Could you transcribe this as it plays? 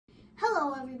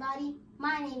Hello everybody,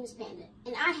 my name is Panda,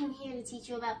 and I am here to teach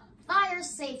you about fire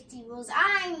safety rules.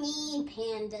 I mean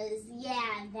pandas,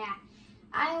 yeah, that.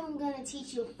 I am going to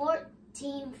teach you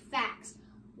 14 facts.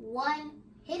 1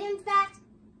 hidden fact,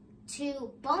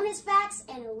 2 bonus facts,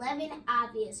 and 11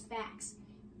 obvious facts.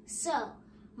 So,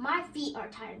 my feet are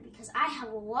tired because I have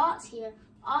walked here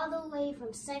all the way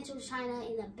from central China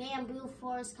in the bamboo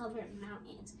forest covered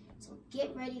mountains. So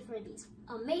get ready for these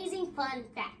amazing fun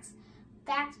facts.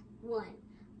 Fact 1.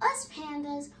 Us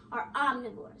pandas are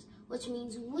omnivores, which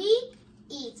means we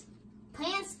eat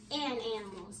plants and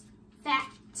animals.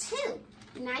 Fact 2.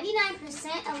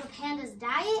 99% of a panda's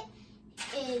diet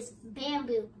is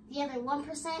bamboo. The other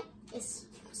 1% is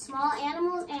small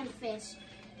animals and fish.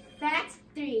 Fact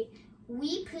 3.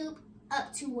 We poop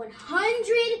up to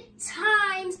 100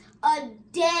 times a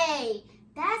day.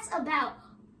 That's about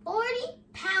 40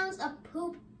 pounds of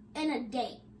poop in a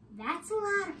day. That's a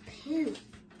lot of poop.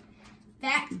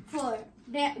 Fact 4.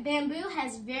 Bamboo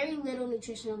has very little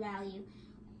nutritional value.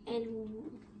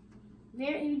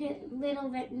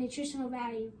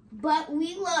 But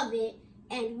we love it,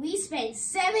 and we spend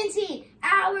 17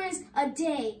 hours a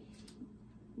day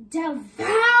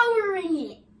devouring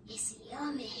it. It's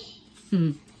yummy.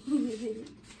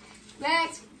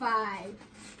 Fact 5.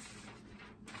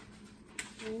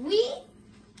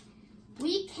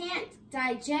 We can't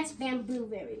digest bamboo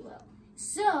very well.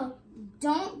 So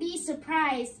don't be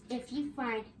surprised if you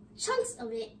find chunks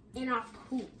of it in our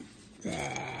poop.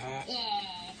 Yeah,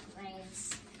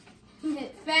 gross.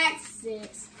 Fact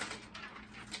 6.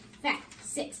 Fact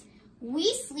 6.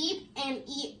 We sleep and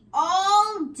eat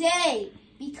all day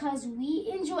because we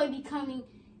enjoy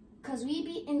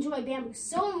bamboo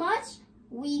so much,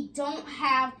 we don't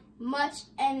have much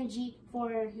energy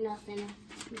for nothing.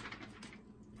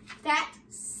 Fact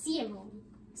 7.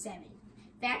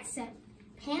 Fact 7.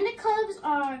 Panda cubs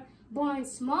are born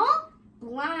small,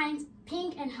 blind,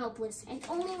 pink, and helpless, and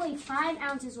only weigh 5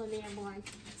 ounces when they are born.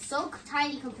 So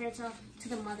tiny compared to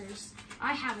the mothers.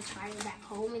 I have a tiger back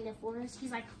home in the forest.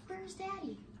 He's like, "Where's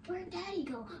Daddy? Where'd Daddy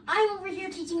go?" I'm over here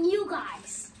teaching you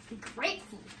guys. Be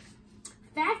grateful.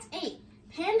 Fact 8.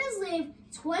 Pandas live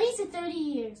 20 to 30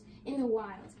 years in the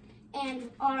wild and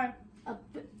are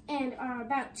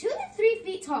about 2 to 3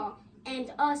 feet tall.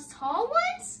 And us tall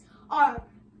ones are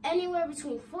anywhere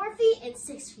between 4 feet and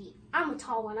 6 feet. I'm a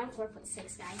tall one. I'm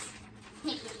 4'6", guys.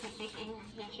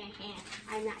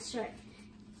 I'm not short.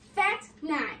 Fact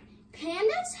 9.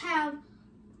 Pandas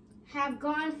have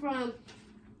gone from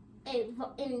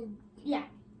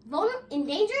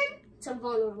endangered to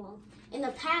vulnerable in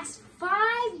the past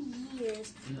 5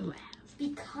 years.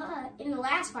 In the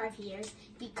last 5 years,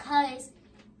 because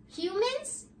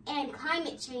humans and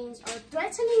climate change are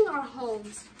threatening our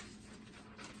homes.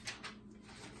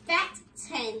 Fact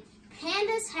 10.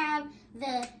 Pandas have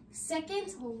the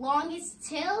second longest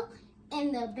tail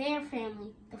in the bear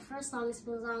family. The first longest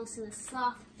belongs to the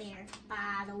sloth bear,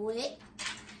 by the way.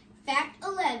 Fact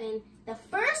 11. The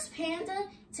first panda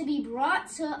to be brought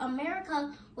to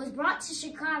America was brought to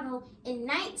Chicago in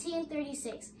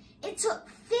 1936. It took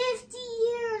 50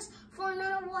 years for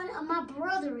another one of my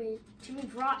brethren to be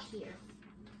brought here.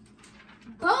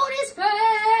 Bonus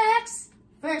facts!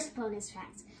 First bonus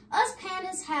fact. Us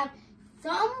pandas have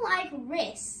thumb-like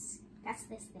wrists. That's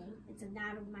this thing. It's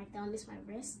not my thumb, it's my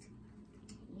wrist.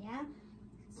 Yeah.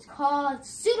 It's called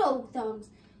pseudo-thumbs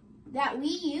that we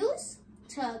use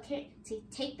to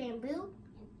take bamboo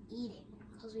and eat it.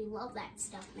 Because we love that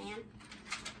stuff, man.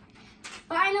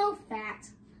 Final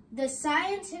fact. The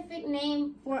scientific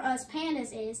name for us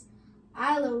pandas is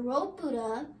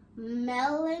Ailuroputa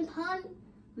melanolua.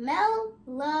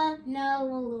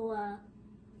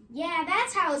 Yeah,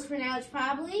 that's how it's pronounced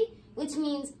probably, which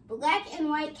means black and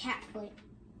white catfoot.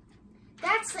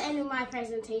 That's the end of my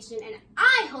presentation, and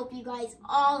I hope you guys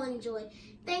all enjoyed.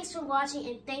 Thanks for watching,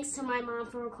 and thanks to my mom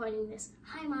for recording this.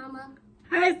 Hi, Mama.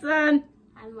 Hi, son.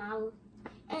 Hi, Mama.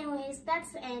 Anyways,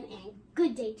 that's the end, and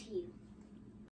good day to you.